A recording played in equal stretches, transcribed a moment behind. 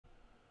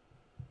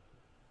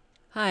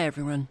Hi,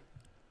 everyone.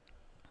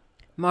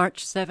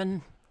 March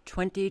 7,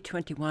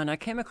 2021. I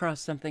came across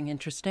something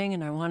interesting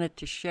and I wanted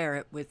to share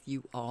it with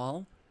you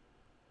all.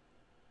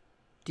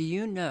 Do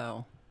you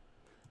know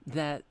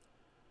that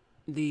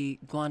the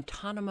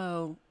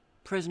Guantanamo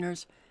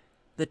prisoners,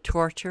 the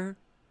torture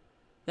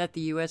that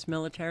the U.S.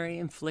 military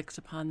inflicts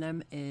upon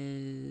them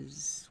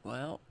is,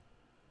 well,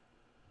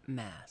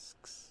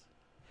 masks.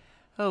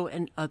 Oh,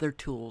 and other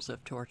tools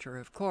of torture,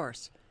 of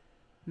course.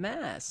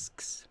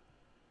 Masks.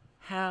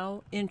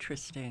 How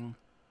interesting.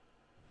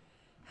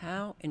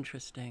 How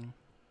interesting.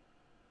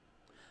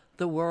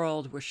 The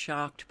world was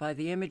shocked by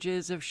the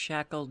images of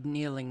shackled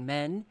kneeling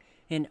men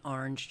in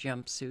orange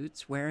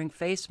jumpsuits wearing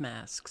face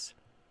masks,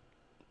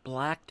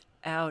 blacked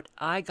out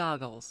eye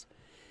goggles,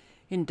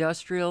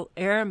 industrial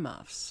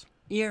earmuffs,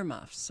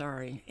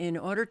 in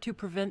order to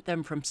prevent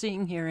them from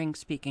seeing, hearing,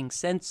 speaking,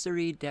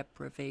 sensory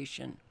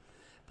deprivation.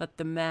 But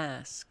the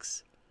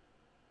masks,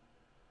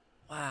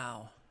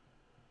 wow.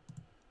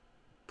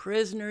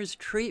 Prisoners'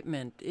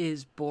 treatment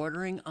is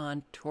bordering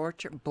on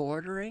torture.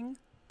 Bordering?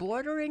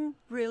 Bordering?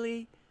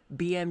 Really?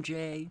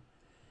 BMJ?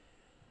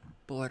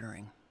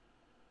 Bordering.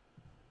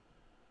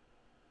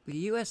 The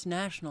U.S.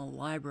 National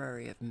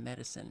Library of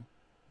Medicine.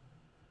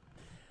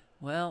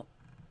 Well,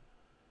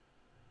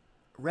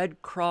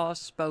 Red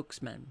Cross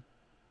spokesman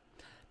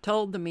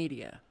told the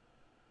media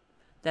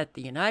that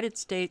the United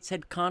States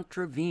had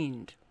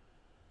contravened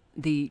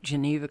the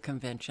Geneva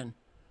Convention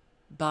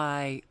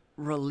by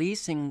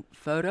releasing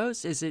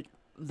photos. Is it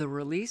the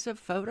release of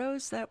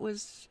photos that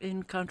was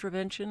in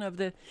contravention of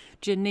the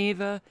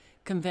Geneva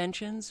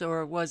Conventions,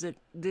 or was it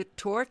the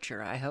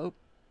torture? I hope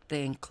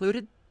they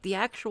included the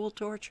actual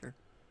torture.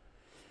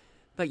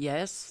 But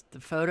yes, the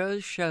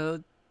photos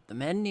showed the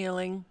men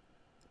kneeling,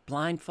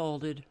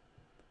 blindfolded,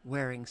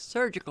 wearing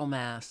surgical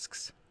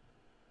masks.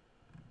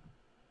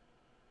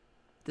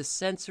 The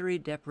sensory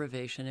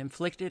deprivation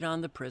inflicted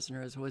on the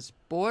prisoners was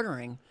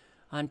bordering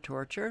on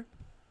torture.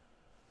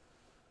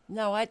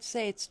 No, I'd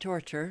say it's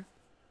torture.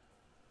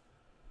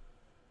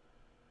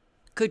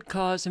 Could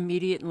cause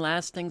immediate and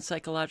lasting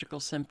psychological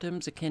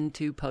symptoms akin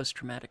to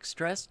post-traumatic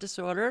stress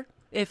disorder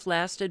if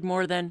lasted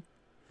more than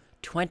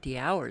 20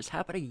 hours.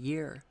 How about a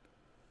year?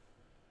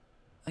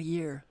 A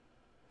year.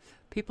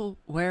 People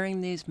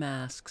wearing these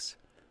masks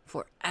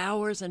for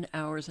hours and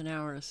hours and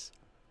hours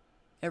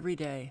every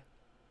day.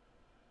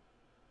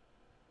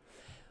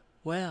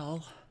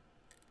 Well,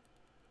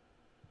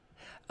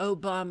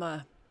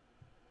 Obama,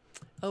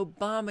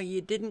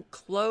 you didn't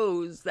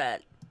close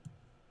that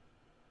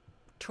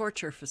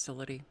torture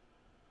facility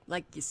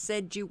like you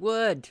said you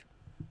would.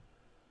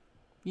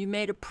 You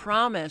made a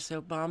promise,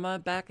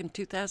 Obama, back in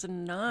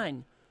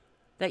 2009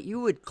 that you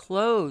would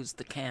close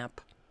the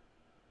camp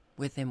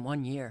within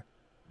 1 year.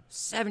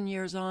 7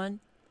 years on,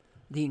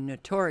 the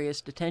notorious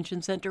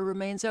detention center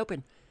remains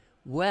open.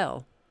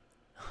 Well,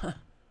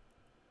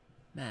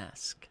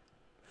 mask.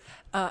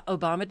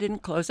 Obama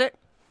didn't close it.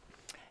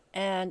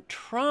 And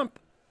Trump,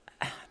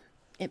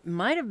 it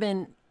might have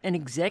been an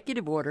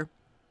executive order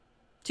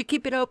to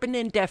keep it open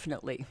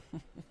indefinitely.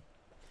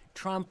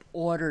 Trump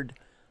ordered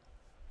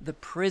the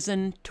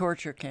prison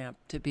torture camp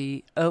to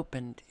be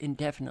opened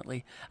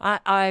indefinitely.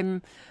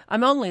 I'm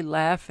only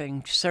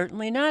laughing,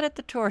 certainly not at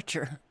the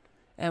torture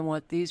and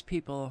what these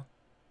people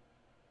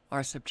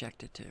are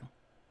subjected to.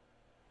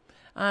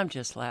 I'm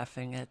just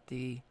laughing at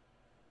the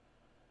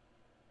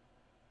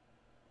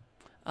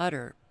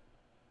utter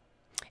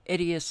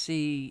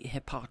idiocy,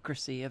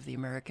 hypocrisy of the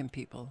American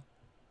people.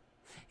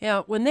 You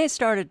know, when they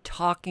started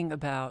talking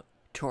about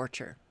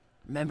torture,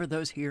 remember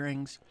those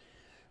hearings?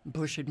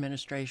 Bush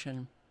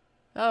administration.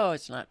 Oh,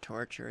 it's not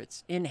torture.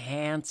 It's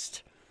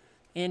enhanced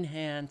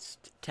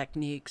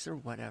techniques or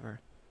whatever.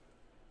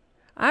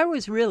 I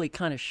was really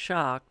kind of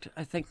shocked.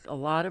 I think a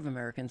lot of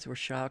Americans were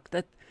shocked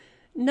that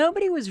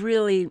nobody was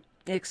really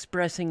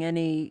expressing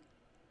any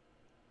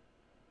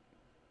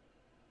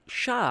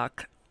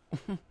shock,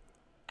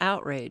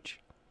 outrage.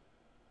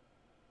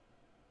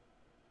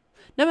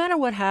 No matter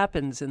what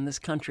happens in this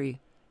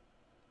country,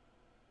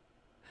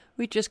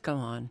 we just go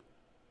on.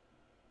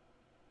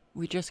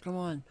 We just go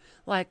on.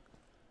 Like,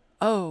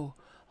 oh,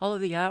 all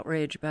of the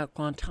outrage about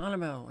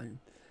Guantanamo and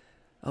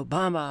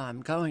Obama,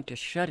 I'm going to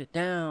shut it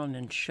down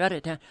and shut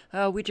it down.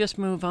 Oh, we just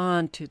move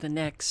on to the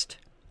next,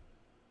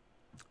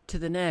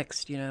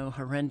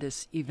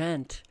 horrendous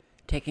event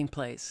taking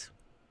place.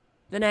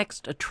 The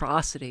next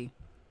atrocity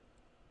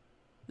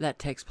that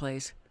takes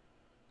place.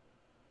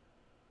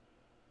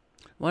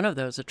 One of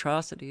those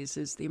atrocities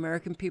is the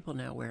American people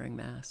now wearing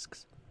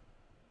masks.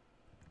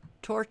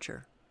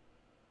 Torture.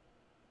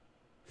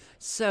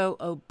 So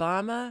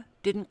Obama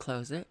didn't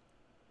close it.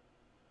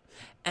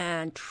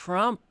 And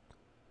Trump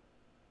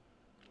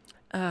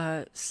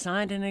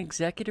signed an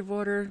executive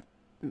order.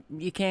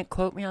 You can't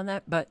quote me on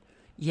that, but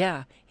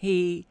yeah,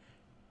 he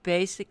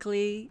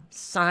basically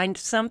signed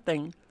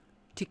something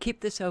to keep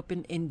this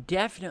open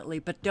indefinitely.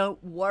 But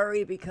don't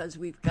worry, because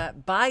we've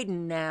got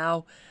Biden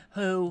now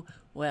who,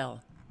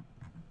 well,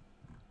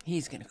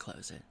 he's going to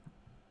close it.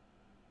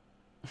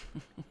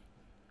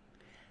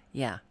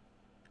 Yeah.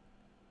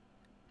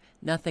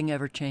 Nothing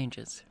ever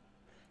changes.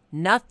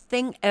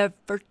 Nothing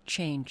ever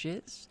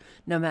changes,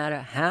 no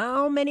matter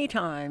how many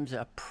times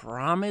a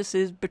promise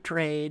is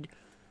betrayed.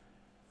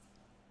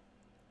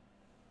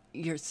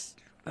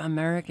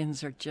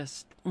 Americans are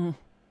just,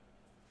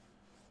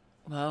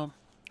 well,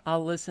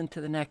 I'll listen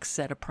to the next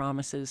set of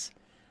promises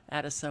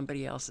out of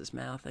somebody else's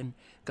mouth and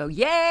go,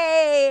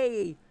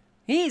 yay!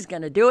 He's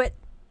going to do it.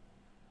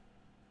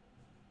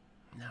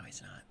 No,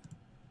 he's not.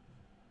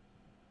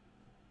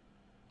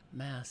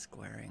 Mask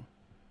wearing.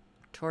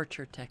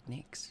 Torture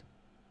techniques.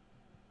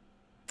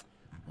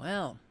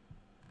 Well,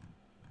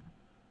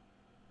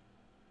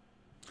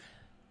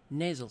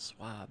 nasal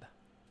swab.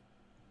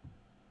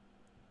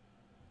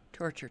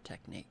 Torture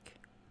technique.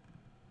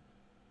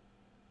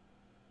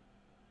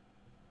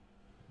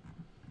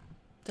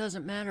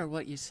 Doesn't matter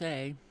what you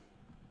say.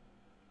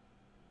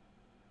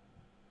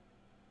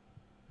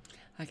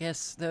 I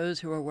guess those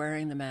who are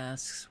wearing the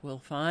masks will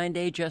find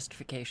a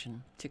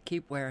justification to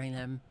keep wearing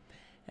them,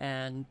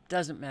 and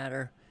doesn't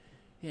matter,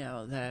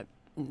 that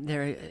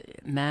their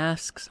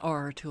masks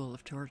are a tool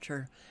of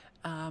torture.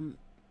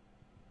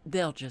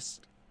 They'll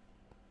just,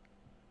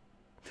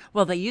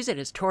 well, they use it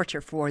as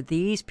torture for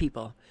these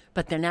people,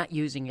 but they're not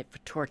using it for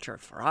torture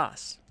for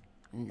us.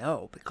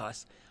 No,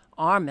 because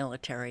our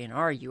military and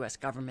our U.S.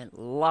 government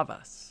love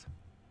us.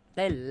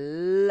 They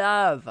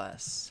love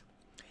us.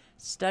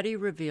 Study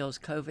reveals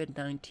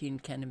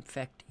COVID-19 can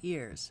infect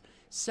ears.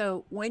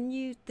 So when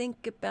you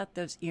think about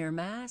those ear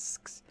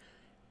masks,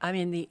 I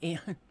mean,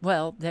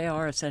 they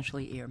are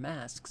essentially ear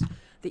masks.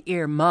 The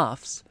ear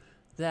muffs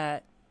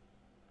that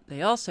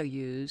they also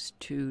use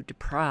to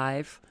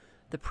deprive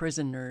the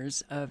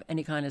prisoners of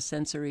any kind of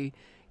sensory,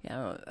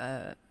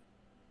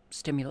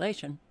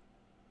 stimulation,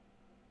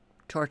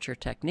 torture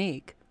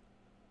technique.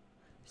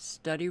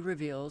 Study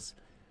reveals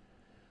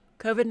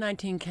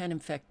COVID-19 can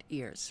infect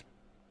ears.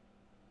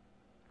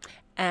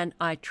 And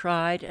I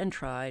tried and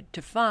tried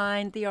to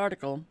find the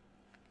article.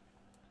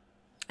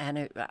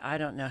 And I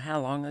don't know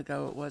how long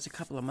ago it was, a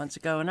couple of months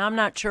ago. And I'm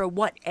not sure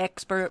what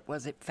expert,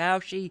 was it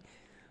Fauci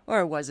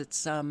or was it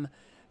some,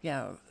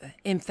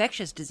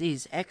 infectious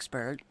disease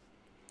expert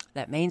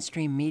that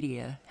mainstream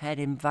media had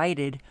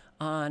invited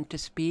on to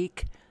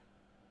speak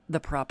the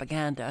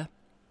propaganda.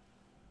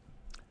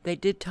 They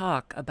did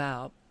talk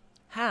about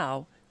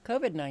how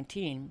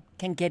COVID-19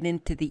 can get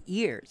into the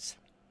ears.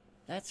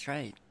 That's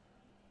right.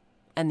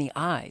 And the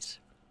eyes.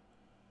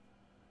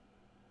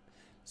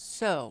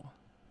 So,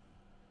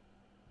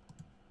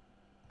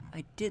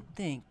 I did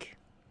think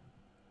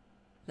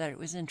that it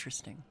was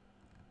interesting.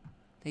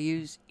 They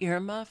use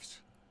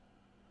earmuffs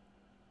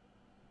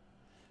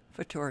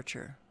for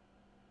torture.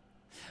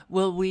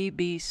 Will we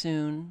be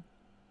soon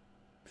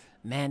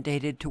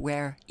mandated to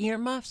wear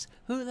earmuffs?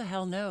 Who the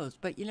hell knows?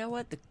 But you know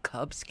what? The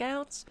Cub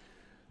Scouts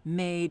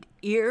made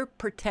ear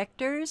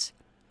protectors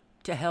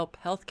to help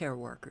healthcare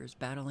workers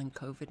battling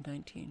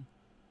COVID-19.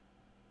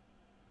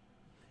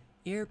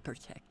 Ear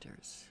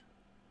protectors.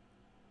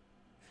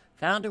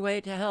 Found a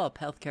way to help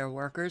healthcare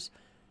workers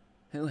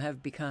who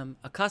have become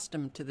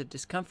accustomed to the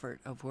discomfort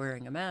of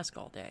wearing a mask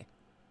all day.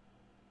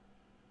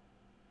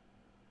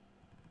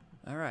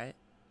 All right.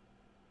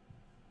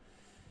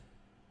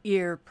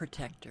 Ear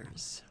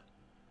protectors.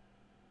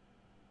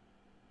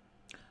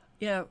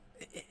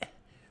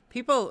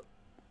 People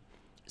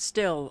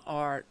still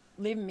are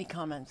leaving me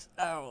comments.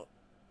 Oh,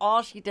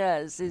 all she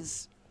does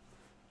is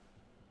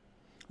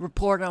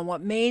report on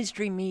what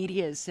mainstream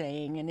media is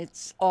saying, and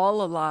it's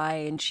all a lie,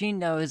 and she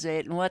knows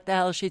it, and what the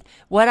hell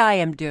what I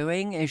am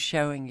doing is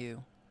showing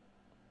you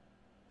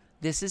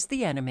this is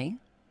the enemy,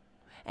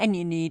 and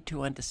you need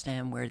to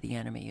understand where the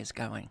enemy is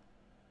going.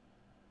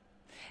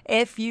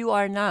 If you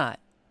are not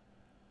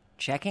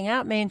checking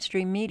out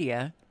mainstream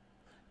media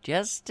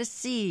just to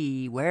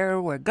see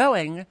where we're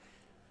going,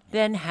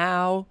 then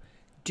how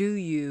do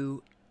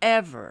you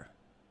ever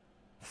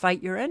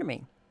fight your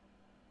enemy?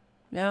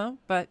 No,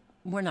 but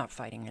we're not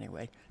fighting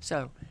anyway,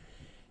 so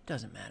it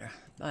doesn't matter.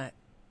 But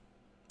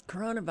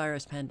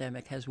coronavirus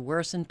pandemic has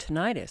worsened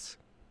tinnitus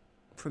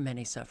for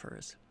many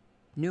sufferers.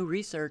 New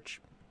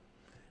research,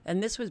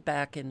 and this was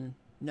back in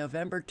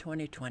November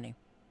 2020.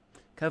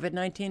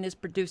 COVID-19 is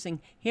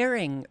producing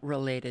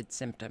hearing-related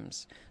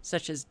symptoms,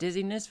 such as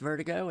dizziness,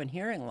 vertigo, and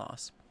hearing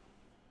loss.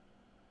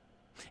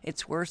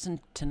 It's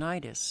worsened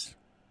tinnitus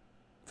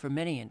for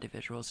many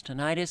individuals.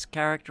 Tinnitus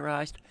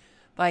characterized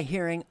by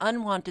hearing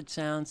unwanted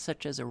sounds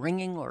such as a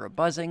ringing or a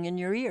buzzing in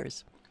your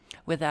ears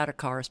without a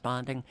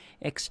corresponding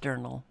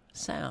external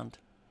sound.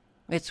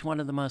 It's one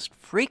of the most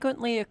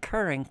frequently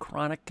occurring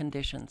chronic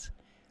conditions.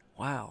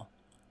 Wow.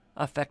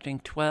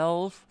 Affecting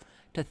 12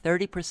 to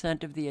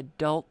 30% of the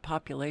adult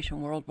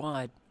population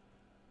worldwide.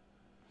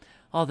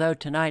 Although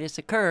tinnitus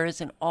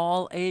occurs in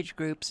all age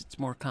groups, it's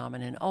more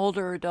common in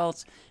older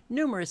adults.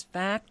 Numerous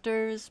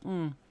factors.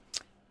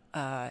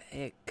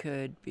 It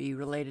could be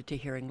related to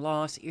hearing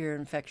loss, ear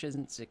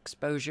infections,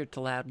 exposure to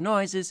loud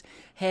noises,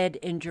 head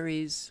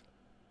injuries.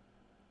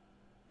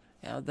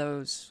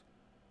 Those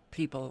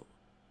people,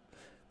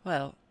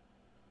 well,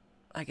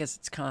 I guess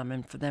it's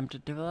common for them to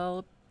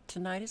develop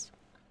tinnitus.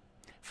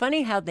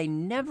 Funny how they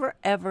never,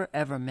 ever,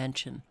 ever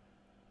mention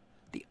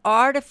the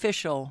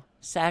artificial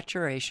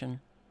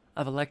saturation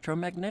of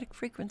electromagnetic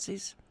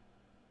frequencies.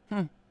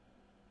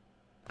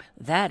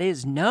 That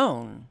is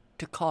known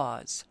to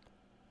cause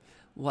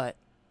what,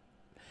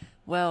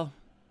 well,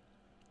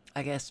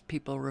 I guess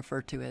people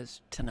refer to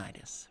as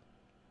tinnitus.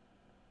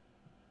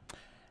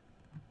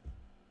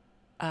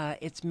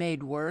 It's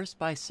made worse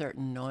by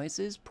certain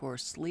noises, poor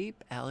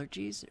sleep,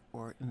 allergies,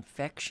 or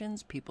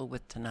infections. People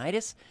with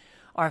tinnitus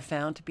are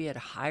found to be at a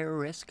higher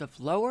risk of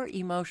lower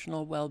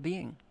emotional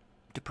well-being,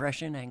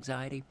 depression,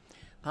 anxiety,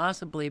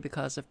 possibly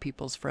because of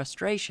people's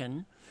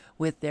frustration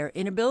with their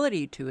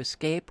inability to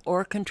escape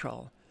or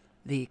control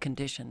the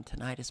condition.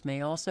 Tinnitus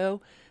may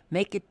also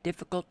make it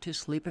difficult to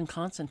sleep and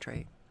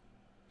concentrate,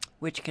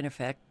 which can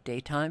affect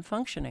daytime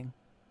functioning.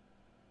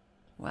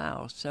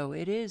 Wow, so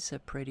it is a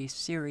pretty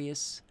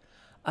serious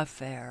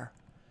affair.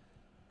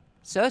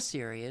 So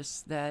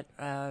serious that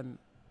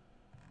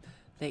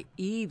they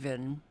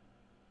even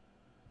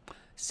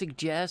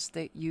suggest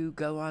that you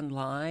go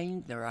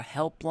online. There are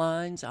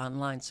helplines,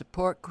 online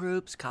support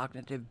groups,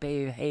 cognitive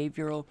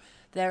behavioral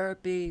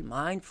therapy,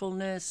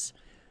 mindfulness,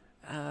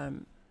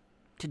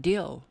 to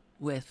deal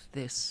with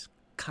this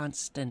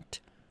constant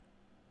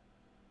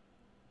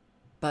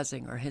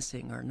buzzing or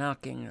hissing or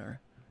knocking or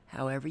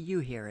however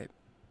you hear it.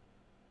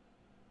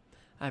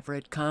 I've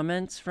read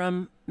comments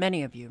from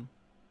many of you.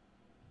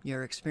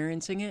 You're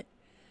experiencing it,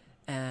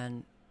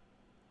 and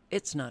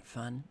it's not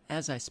fun.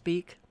 As I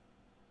speak,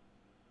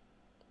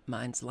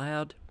 mine's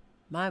loud.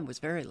 Mine was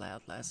very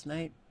loud last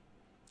night.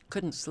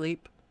 Couldn't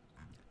sleep.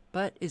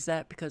 But is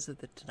that because of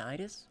the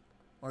tinnitus?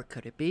 Or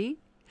could it be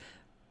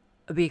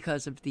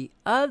because of the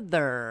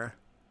other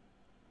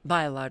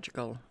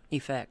biological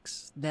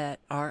effects that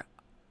are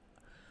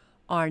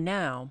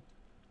now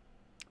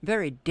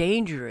very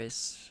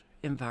dangerous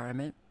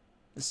environment,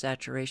 the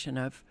saturation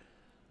of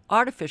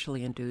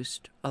artificially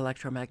induced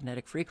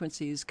electromagnetic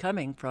frequencies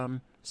coming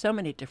from so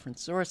many different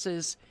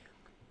sources,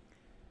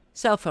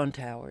 cell phone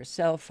towers,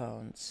 cell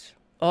phones,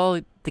 all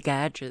the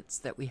gadgets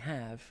that we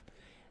have,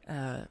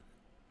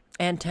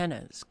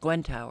 antennas,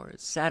 Gwen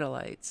towers,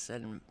 satellites,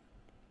 and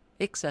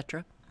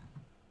etc.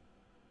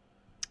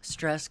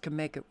 Stress can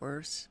make it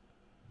worse.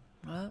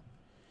 Well,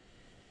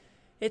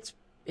 it's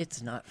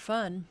not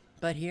fun,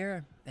 but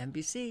here,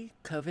 NBC,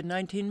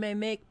 COVID-19 may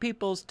make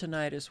people's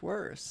tinnitus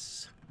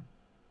worse.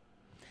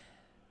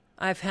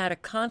 I've had a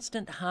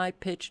constant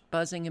high-pitched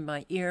buzzing in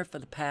my ear for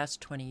the past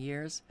 20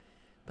 years,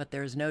 but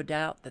there's no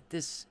doubt that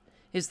this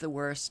is the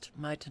worst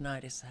my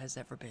tinnitus has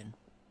ever been.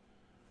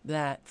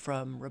 That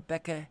from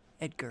Rebecca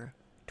Edgar,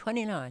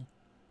 29,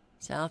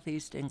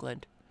 Southeast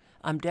England.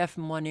 I'm deaf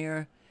in one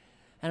ear,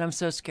 and I'm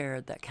so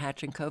scared that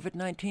catching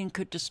COVID-19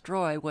 could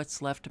destroy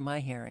what's left of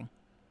my hearing.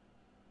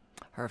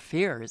 Her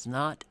fear is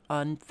not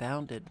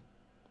unfounded.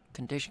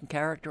 Condition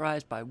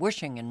characterized by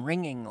whooshing and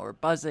ringing or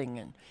buzzing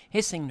and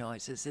hissing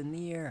noises in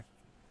the ear.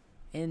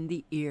 In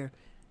the ear.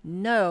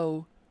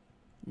 No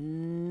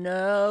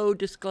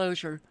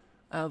disclosure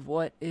of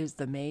what is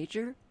the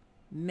major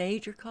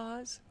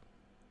cause.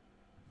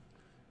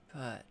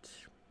 But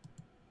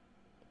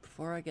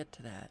before I get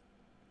to that,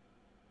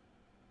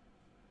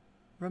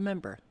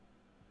 remember,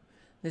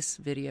 this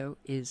video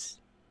is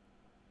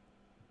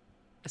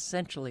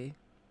essentially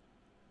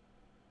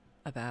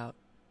about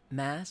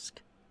the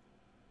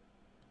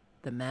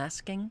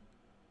masking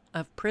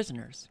of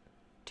prisoners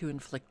to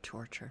inflict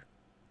torture.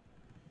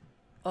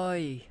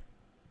 Oy,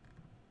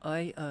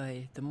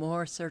 the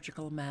more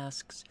surgical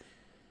masks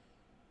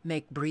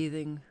make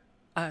breathing,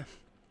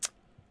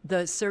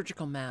 the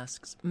surgical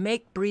masks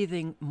make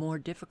breathing more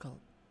difficult,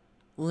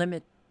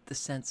 limit the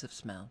sense of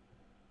smell.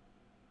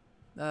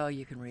 Oh,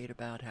 you can read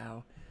about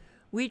how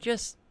we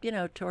just,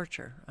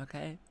 torture,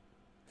 okay?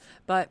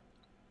 But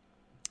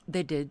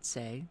they did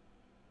say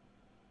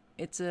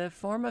it's a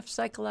form of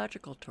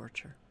psychological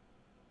torture.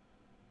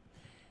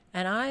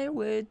 And I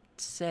would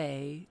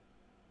say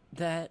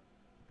that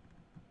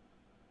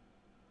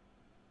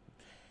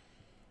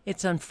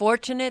it's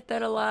unfortunate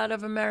that a lot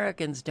of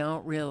Americans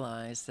don't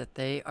realize that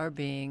they are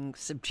being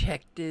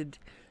subjected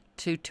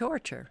to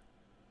torture.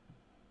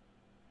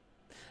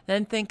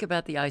 Then think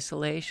about the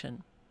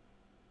isolation.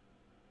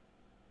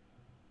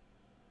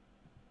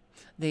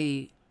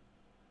 The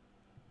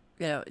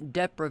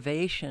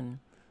deprivation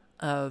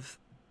of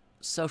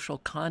social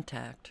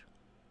contact.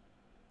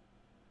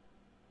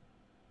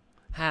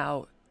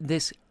 How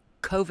this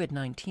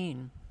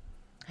COVID-19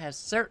 has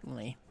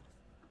certainly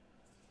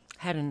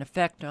had an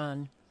effect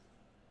on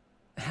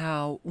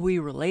how we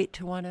relate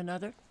to one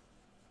another.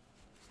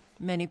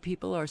 Many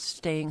people are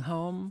staying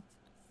home.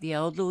 The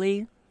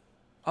elderly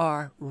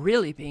are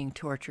really being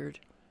tortured,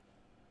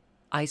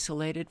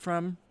 isolated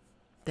from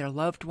their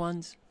loved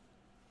ones.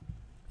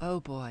 Oh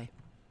boy.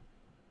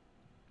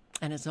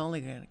 And it's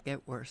only going to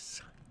get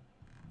worse.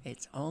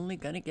 It's only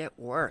going to get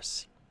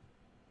worse.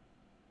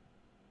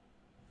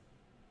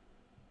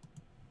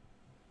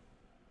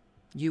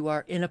 You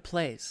are in a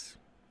place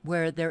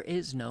where there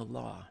is no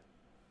law.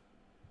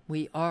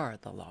 We are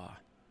the law.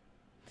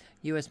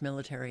 U.S.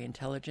 military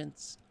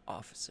intelligence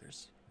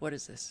officers. What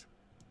is this?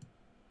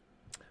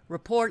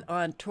 Report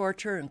on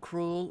torture and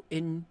cruel,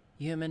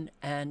 inhuman,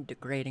 and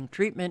degrading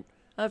treatment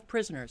of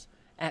prisoners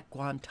at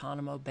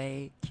Guantanamo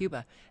Bay,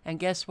 Cuba. And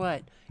guess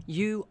what?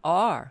 You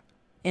are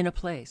in a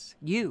place.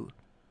 You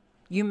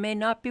may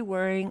not be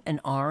wearing an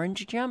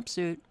orange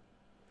jumpsuit,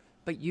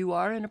 but you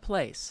are in a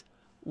place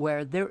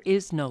where there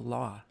is no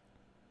law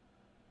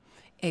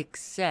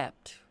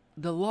except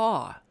the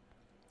law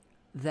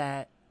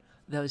that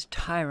those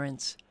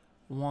tyrants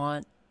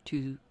want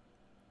to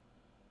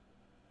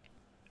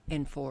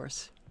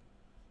enforce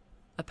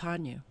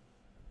upon you.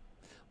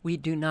 We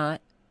do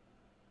not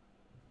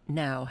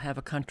now have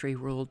a country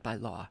ruled by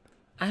law.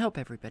 I hope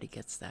everybody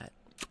gets that.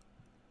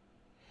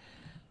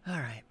 All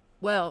right.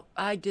 Well,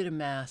 I did a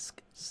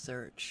mask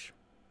search.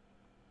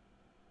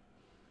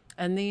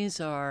 And these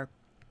are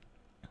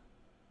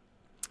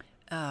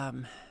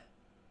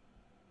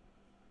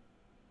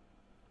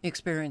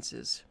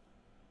experiences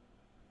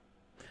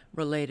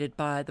related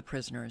by the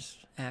prisoners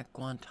at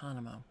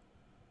Guantanamo.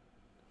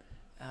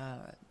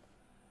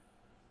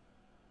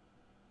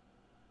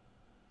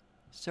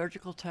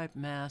 Surgical type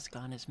mask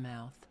on his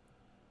mouth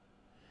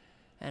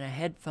and a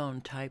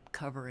headphone type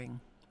covering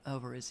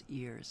over his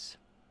ears.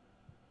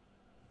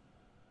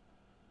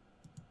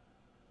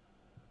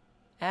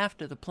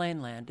 After the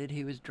plane landed,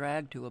 he was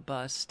dragged to a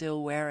bus,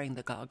 still wearing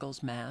the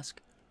goggles,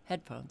 mask,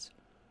 headphones.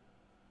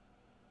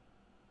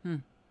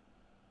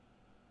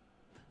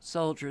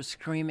 Soldiers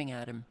screaming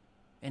at him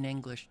in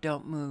English,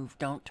 "Don't move,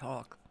 don't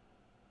talk."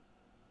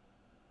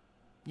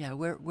 Yeah,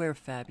 we're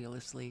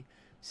fabulously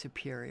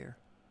superior.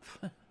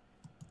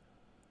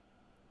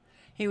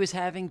 He was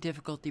having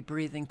difficulty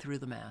breathing through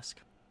the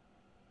mask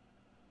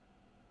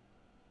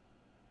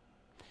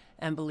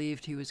and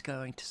believed he was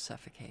going to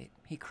suffocate.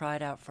 He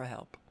cried out for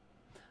help.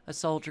 A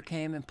soldier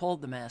came and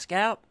pulled the mask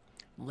out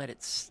and let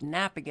it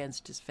snap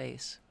against his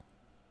face.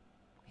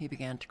 He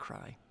began to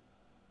cry.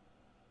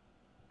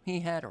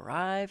 He had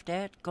arrived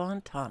at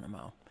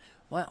Guantanamo.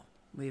 Well,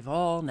 we've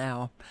all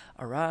now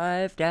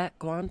arrived at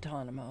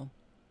Guantanamo.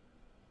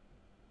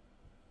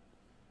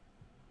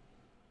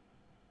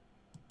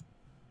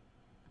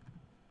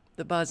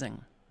 The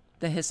buzzing,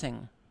 the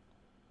hissing,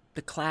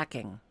 the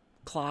clacking,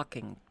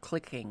 clocking,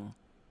 clicking,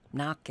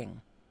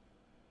 knocking.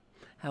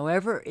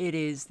 However it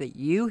is that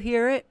you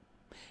hear it,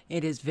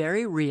 it is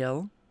very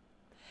real.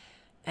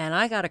 And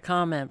I got a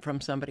comment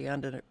from somebody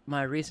under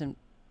my recent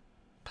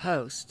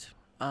post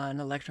on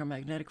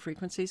electromagnetic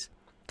frequencies.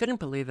 Couldn't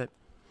believe it.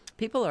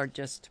 People are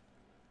just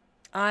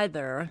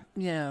either,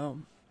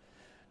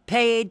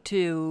 paid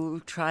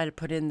to try to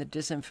put in the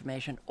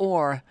disinformation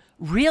or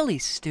really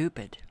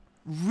stupid,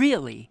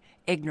 really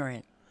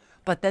ignorant.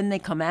 But then they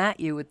come at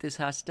you with this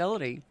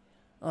hostility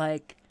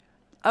like,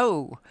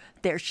 oh,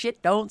 their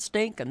shit don't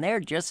stink and they're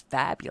just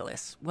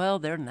fabulous. Well,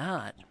 they're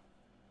not.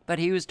 But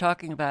he was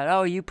talking about,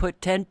 oh, you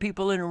put 10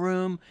 people in a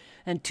room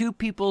and 2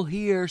 people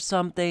hear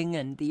something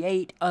and the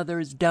 8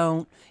 others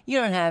don't. You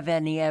don't have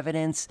any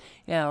evidence,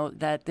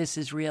 that this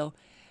is real.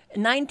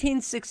 In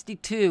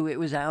 1962, it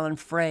was Alan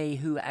Frey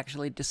who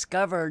actually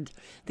discovered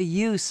the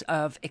use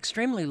of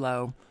extremely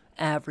low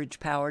average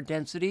power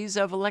densities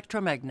of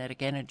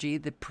electromagnetic energy.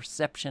 The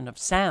perception of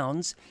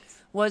sounds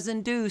was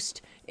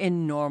induced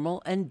in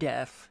normal and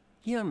deaf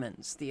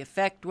humans. The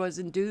effect was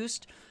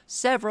induced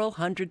several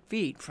hundred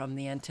feet from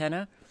the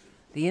antenna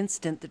the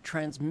instant the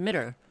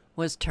transmitter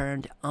was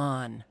turned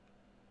on.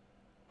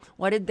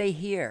 What did they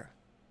hear?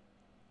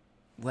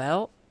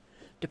 Well,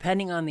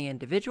 depending on the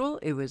individual,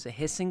 it was a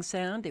hissing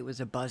sound, it was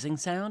a buzzing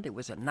sound, it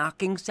was a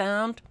knocking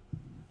sound,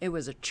 it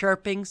was a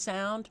chirping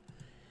sound.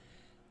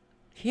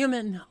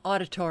 Human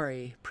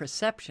auditory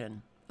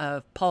perception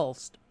of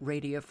pulsed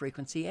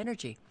radiofrequency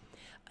energy.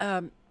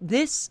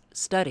 This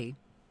study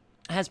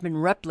has been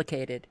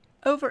replicated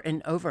over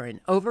and over and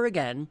over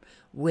again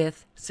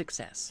with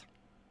success.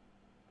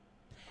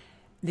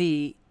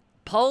 The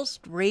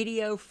pulsed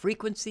radio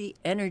frequency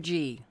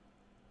energy.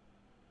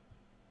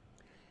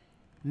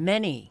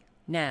 Many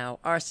now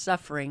are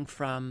suffering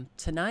from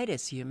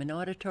tinnitus. Human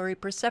auditory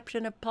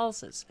perception of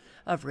pulses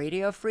of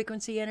radio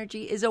frequency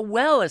energy is a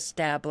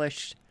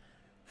well-established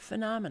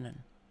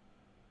phenomenon.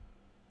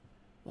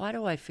 Why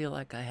do I feel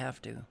like I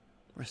have to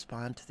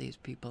respond to these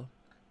people?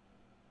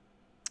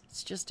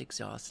 It's just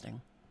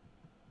exhausting.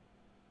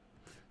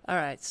 All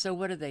right, so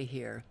what do they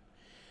hear?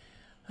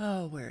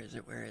 Oh, where is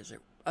it?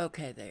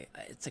 Okay,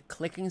 it's a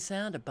clicking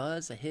sound, a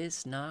buzz, a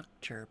hiss, knock,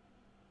 chirp.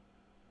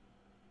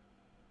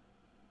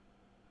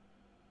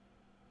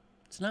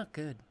 It's not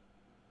good.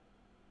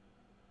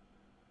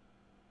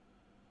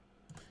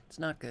 It's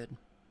not good.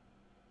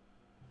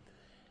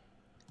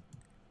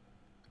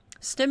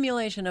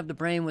 Stimulation of the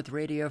brain with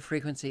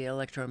radiofrequency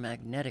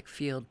electromagnetic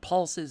field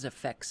pulses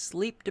affects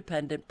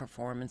sleep-dependent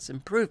performance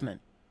improvement.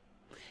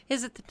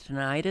 Is it the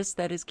tinnitus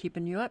that is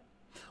keeping you up?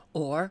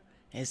 Or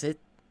is it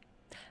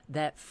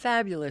that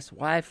fabulous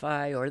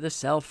Wi-Fi or the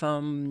cell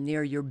phone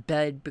near your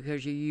bed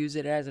because you use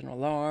it as an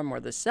alarm, or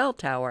the cell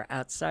tower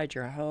outside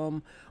your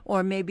home,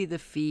 or maybe the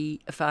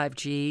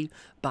 5G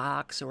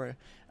box or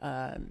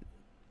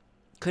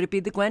Could it be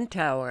the Gwen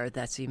Tower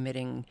that's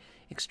emitting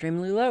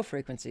extremely low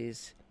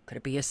frequencies? Could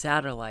it be a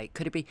satellite?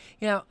 Could it be,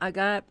 I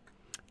got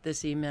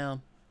this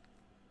email.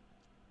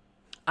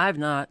 I've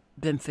not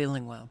been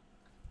feeling well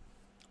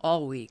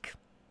all week,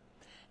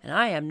 and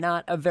I am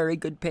not a very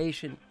good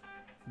patient.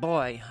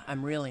 Boy,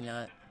 I'm really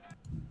not.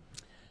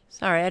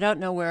 Sorry, I don't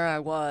know where I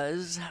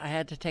was. I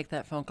had to take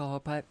that phone call,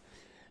 but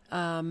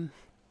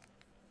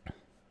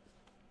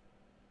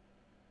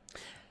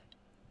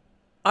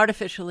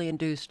artificially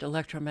induced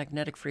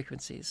electromagnetic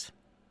frequencies,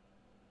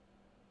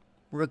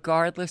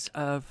 regardless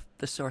of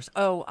the source.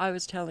 Oh, I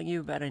was telling you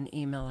about an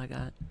email I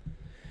got.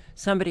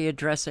 Somebody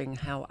addressing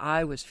how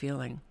I was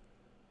feeling.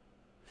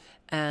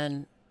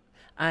 And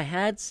I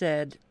had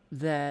said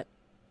that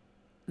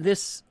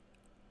this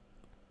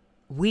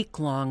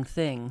week-long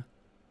thing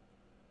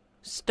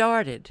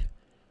started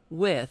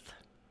with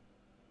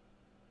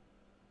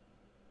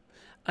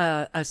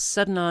a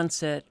sudden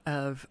onset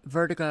of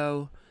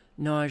vertigo,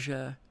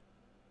 nausea,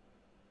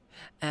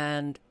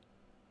 and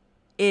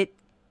it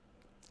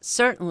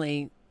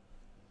certainly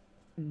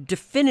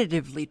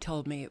definitively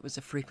told me it was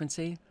a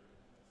frequency,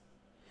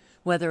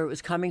 whether it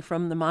was coming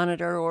from the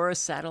monitor or a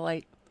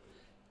satellite.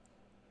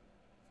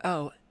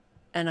 Oh,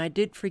 and I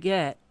did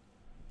forget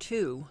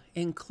to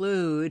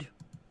include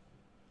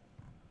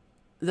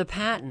the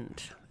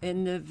patent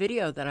in the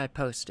video that I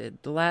posted,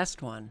 the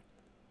last one.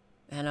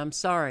 And I'm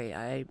sorry,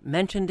 I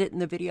mentioned it in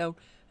the video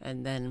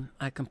and then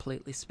I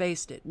completely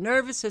spaced it.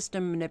 Nervous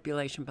system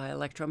manipulation by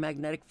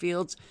electromagnetic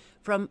fields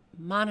from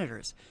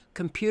monitors,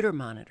 computer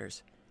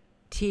monitors,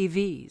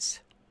 TVs.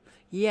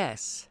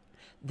 Yes,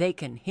 they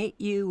can hit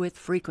you with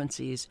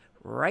frequencies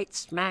right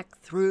smack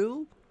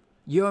through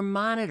your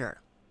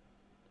monitor.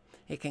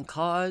 It can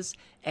cause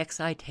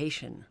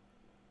excitation,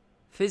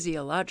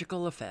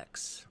 physiological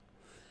effects.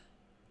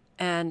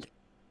 And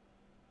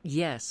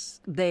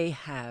yes, they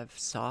have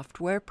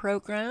software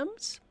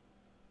programs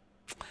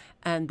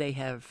and they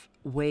have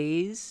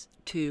ways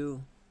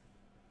to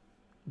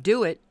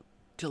do it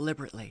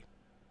deliberately.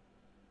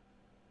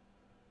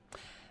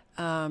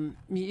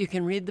 You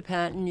can read the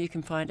patent, you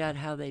can find out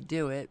how they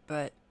do it,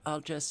 but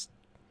I'll just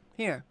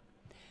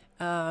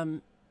tell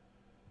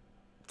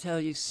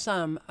you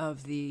some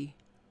of the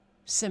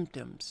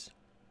symptoms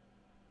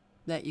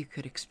that you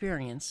could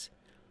experience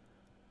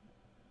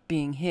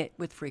being hit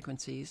with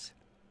frequencies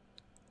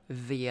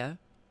via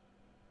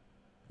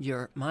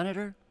your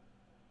monitor,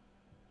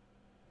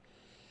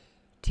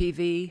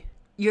 TV,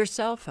 your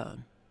cell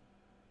phone.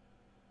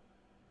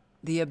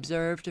 The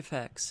observed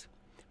effects: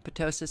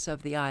 ptosis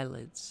of the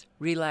eyelids,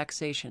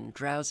 relaxation,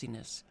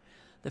 drowsiness,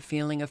 the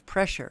feeling of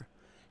pressure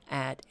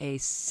at a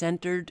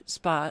centered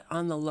spot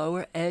on the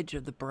lower edge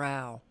of the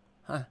brow,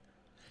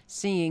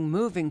 seeing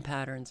moving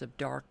patterns of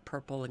dark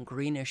purple and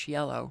greenish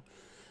yellow,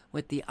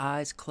 with the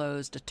eyes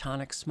closed, a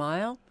tonic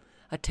smile,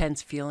 a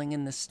tense feeling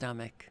in the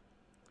stomach,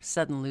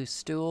 sudden loose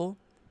stool,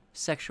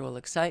 sexual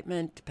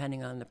excitement,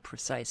 depending on the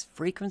precise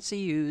frequency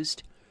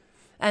used,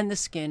 and the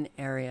skin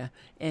area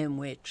in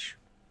which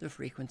the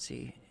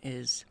frequency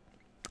is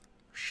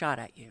shot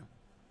at you.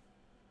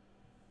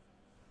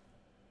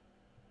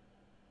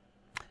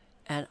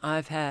 And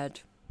I've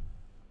had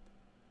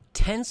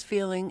tense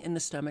feeling in the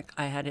stomach.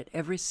 I had it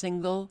every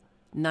single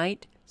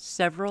night,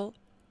 several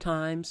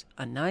times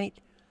a night,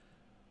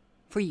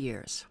 for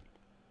years.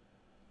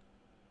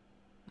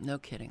 No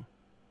kidding.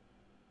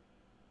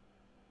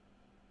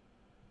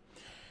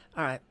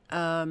 All right.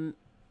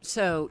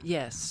 So,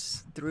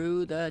 yes,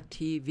 through the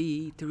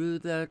TV, through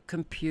the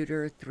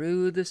computer,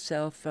 through the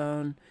cell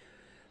phone,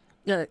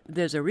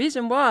 there's a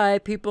reason why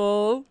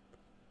people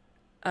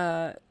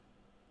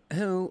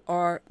who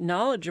are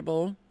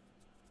knowledgeable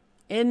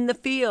in the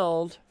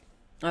field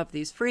of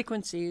these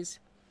frequencies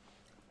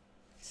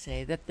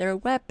say that they're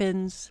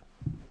weapons,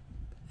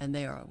 and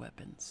they are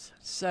weapons.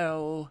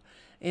 So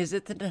is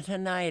it the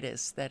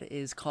tinnitus that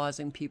is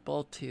causing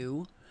people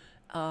to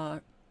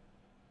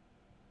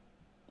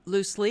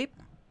lose sleep?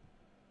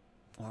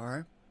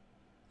 Or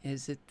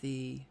is it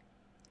the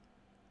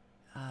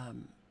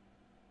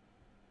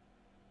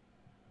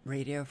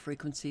radio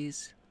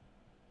frequencies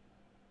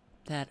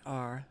that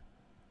are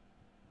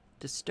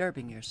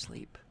disturbing your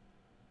sleep?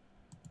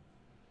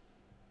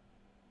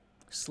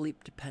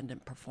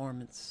 Sleep-dependent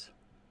performance.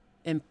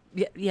 And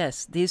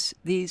yes,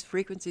 these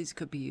frequencies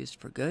could be used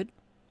for good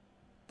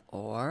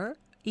or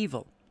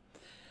evil.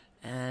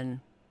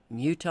 And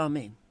you tell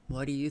me,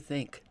 what do you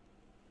think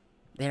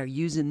they're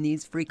using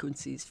these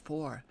frequencies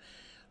for?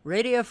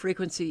 Radio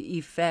frequency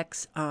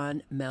effects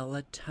on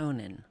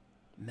melatonin.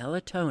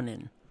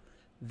 Melatonin,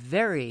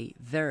 very,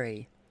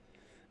 very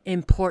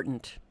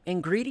important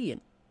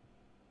ingredient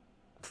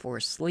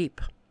for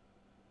sleep.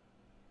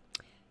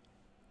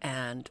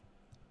 And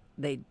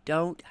they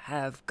don't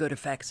have good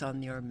effects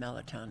on your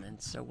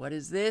melatonin. So what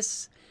is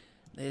this?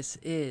 This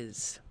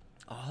is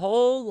a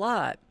whole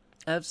lot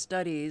of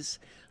studies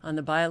on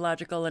the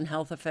biological and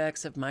health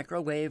effects of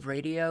microwave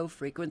radio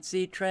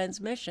frequency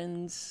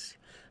transmissions.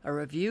 A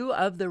review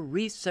of the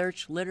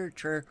research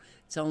literature.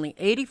 It's only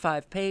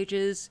 85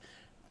 pages,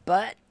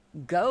 but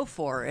go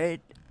for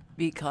it.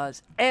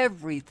 because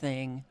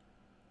everything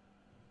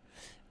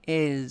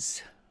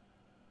is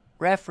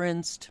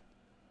referenced.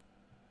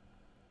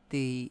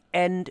 The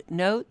end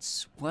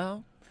notes,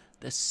 well,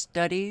 the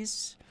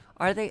studies,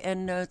 are they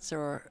end notes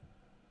or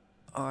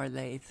are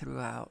they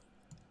throughout?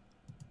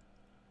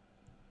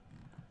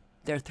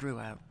 They're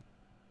throughout.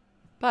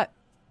 But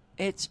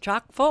it's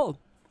chock full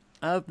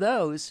of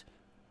those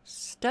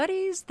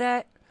studies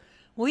that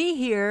we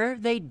hear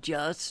they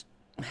just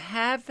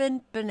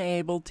haven't been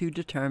able to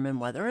determine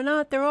whether or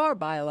not there are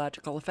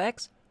biological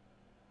effects.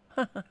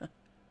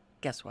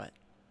 Guess what?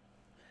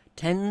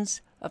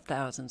 Tens of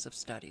thousands of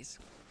studies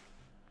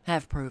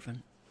have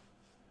proven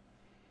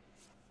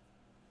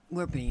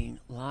we're being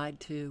lied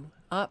to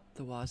up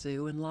the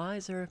wazoo, and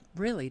lies are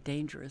really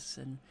dangerous,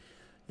 and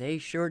they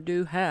sure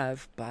do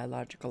have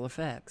biological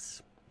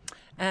effects.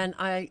 And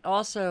I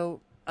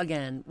also,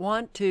 again,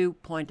 want to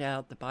point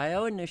out the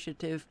Bio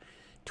Initiative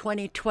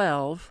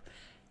 2012,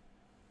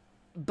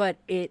 but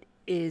it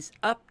is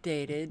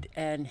updated,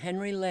 and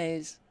Henry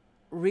Lay's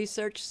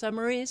research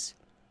summaries,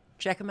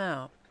 check them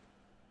out.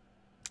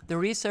 The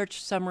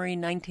research summary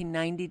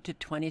 1990 to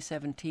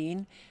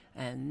 2017,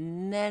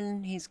 and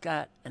then he's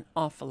got an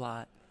awful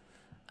lot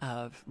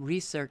of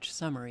research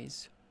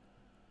summaries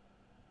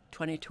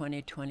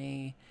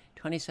 2020,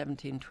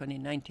 2017,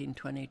 2019,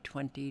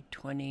 2020,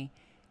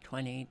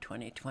 2020,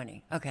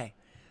 2020. Okay,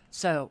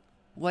 so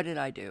what did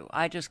I do?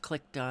 I just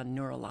clicked on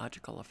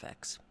neurological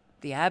effects,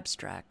 the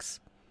abstracts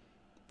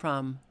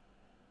from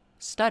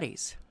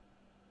studies.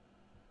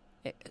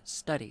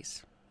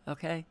 Studies,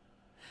 okay?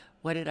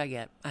 What did I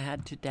get? I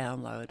had to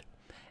download.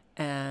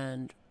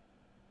 And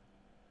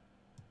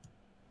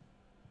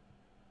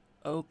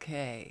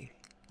okay.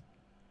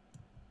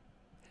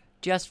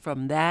 Just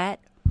from that,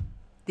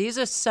 these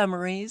are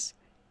summaries,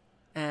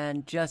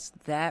 and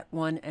just that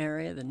one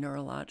area, the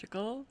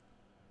neurological.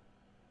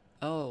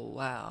 Oh,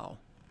 wow.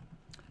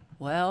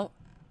 Well,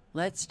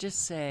 let's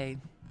just say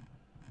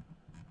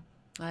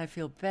I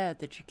feel bad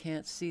that you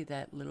can't see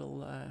that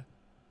little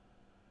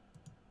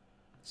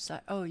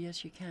oh,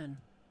 yes, you can.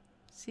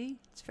 See?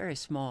 It's very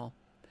small.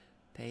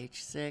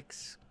 Page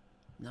 6,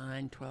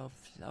 9, 12.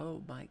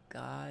 Oh, my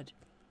God.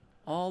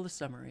 All the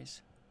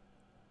summaries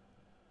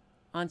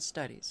on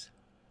studies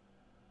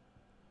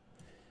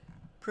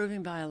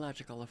proving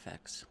biological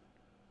effects.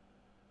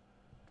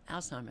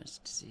 Alzheimer's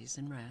disease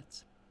in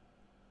rats.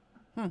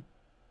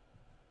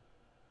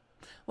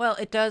 Well,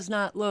 it does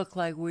not look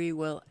like we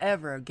will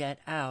ever get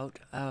out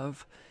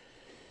of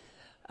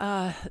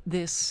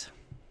this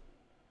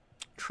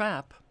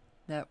trap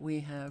that we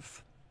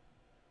have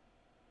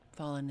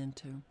fallen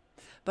into.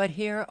 But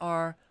here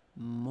are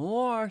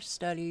more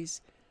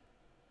studies,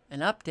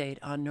 an update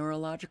on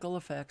neurological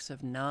effects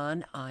of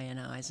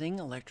non-ionizing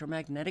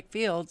electromagnetic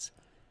fields,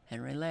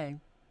 Henry Lay.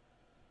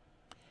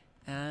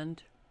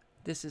 And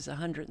this is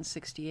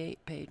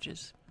 168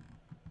 pages.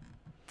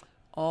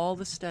 All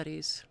the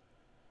studies.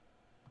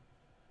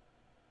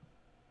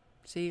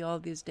 See all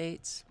these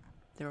dates?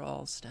 They're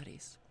all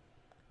studies.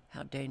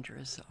 How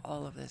dangerous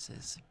all of this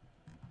is.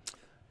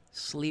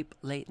 Sleep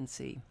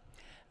latency.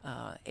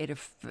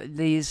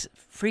 These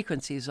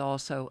frequencies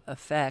also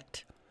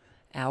affect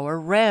our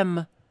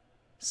REM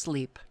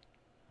sleep,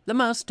 the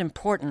most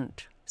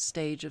important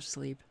stage of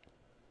sleep.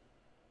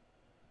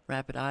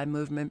 Rapid eye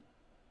movement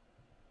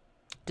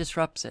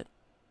disrupts it.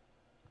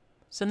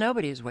 So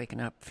nobody is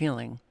waking up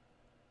feeling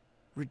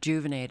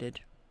rejuvenated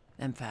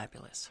and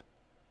fabulous.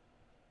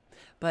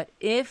 But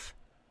if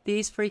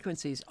these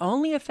frequencies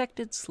only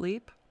affected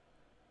sleep,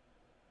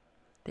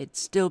 they'd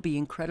still be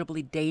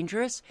incredibly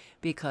dangerous,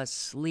 because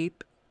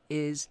sleep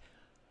is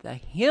the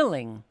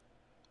healing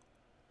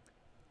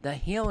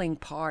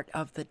part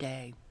of the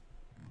day.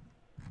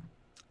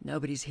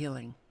 Nobody's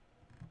healing.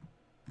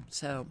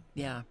 So,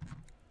 yeah,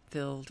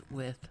 filled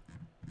with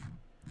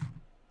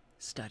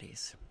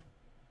studies.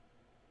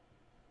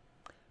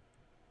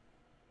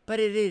 But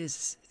it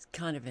is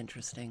kind of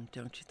interesting,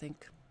 don't you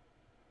think?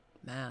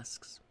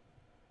 Masks.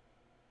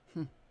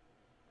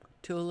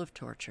 Tool of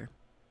torture.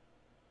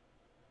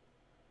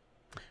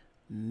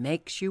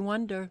 Makes you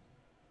wonder.